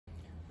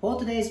For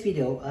today's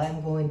video,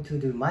 I'm going to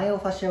do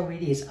myofascial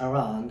release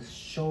around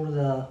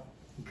shoulder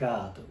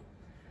girdle.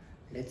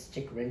 Let's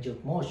check range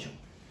of motion.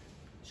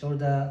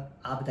 Shoulder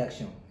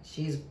abduction.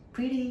 She's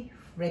pretty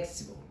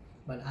flexible,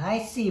 but I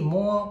see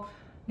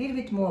little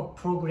bit more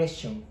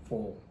progression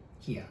for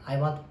here. I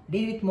want a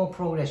little bit more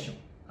progression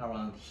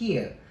around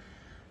here.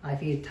 I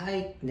feel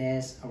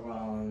tightness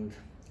around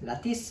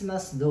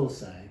latissimus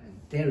dorsi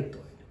and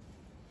deltoid.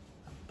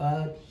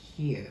 About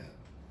here.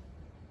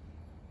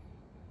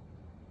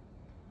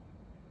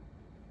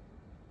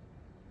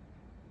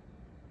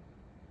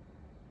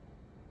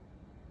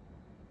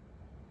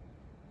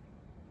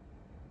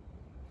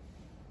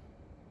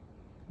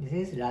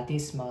 This is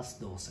latissimus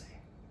dorsi.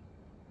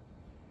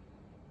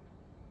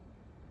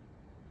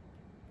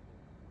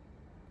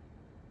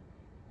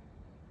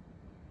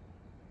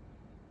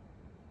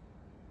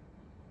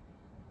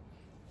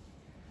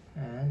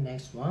 And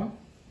next one,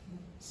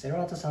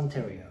 serratus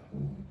anterior.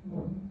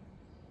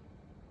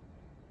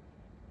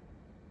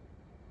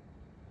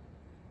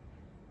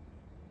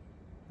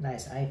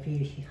 Nice, I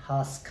feel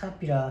her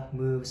scapula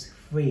moves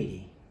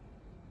freely.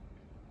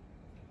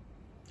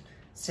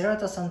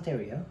 Serratus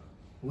anterior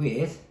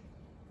with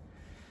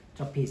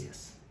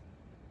trapezius.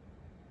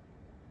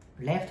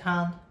 Left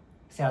hand,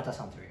 serratus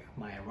anterior.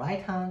 My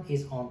right hand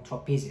is on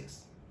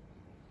trapezius.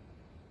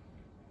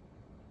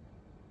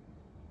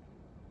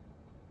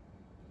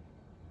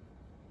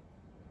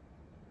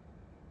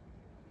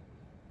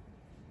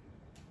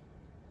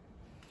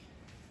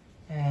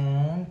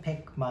 And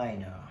pec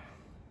minor.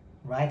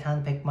 Right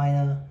hand pec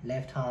minor,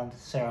 left hand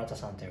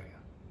serratus anterior.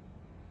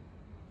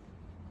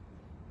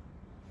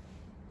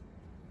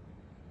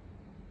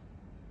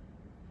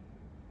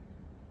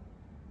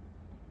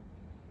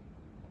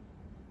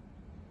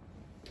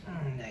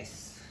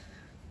 Nice.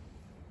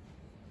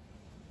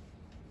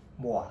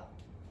 More.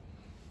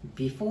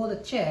 Before the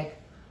check,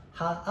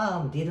 her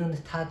arm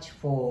didn't touch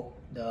for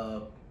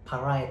the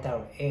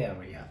parietal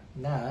area.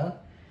 Now,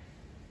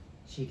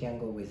 she can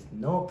go with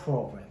no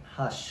problem.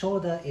 Her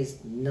shoulder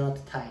is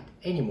not tight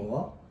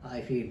anymore.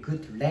 I feel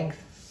good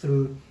length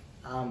through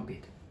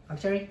armpit.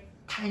 Actually,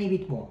 tiny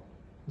bit more.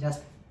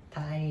 Just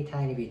tiny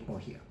bit more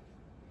here.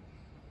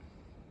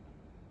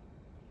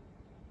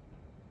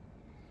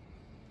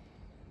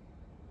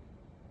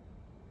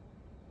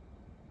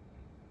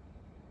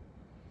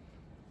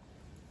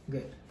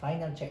 Good.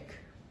 Final check.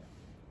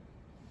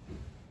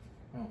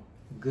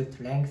 Good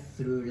length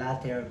through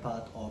lateral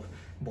part of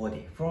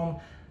body. From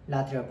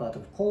lateral part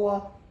of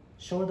core,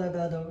 shoulder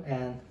girdle,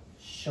 and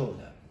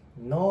shoulder.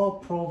 No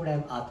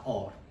problem at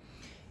all.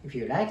 If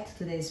you liked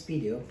today's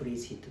video,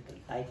 please hit the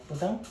like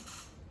button,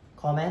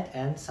 comment,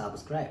 and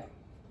subscribe.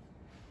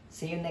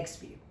 See you next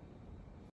video.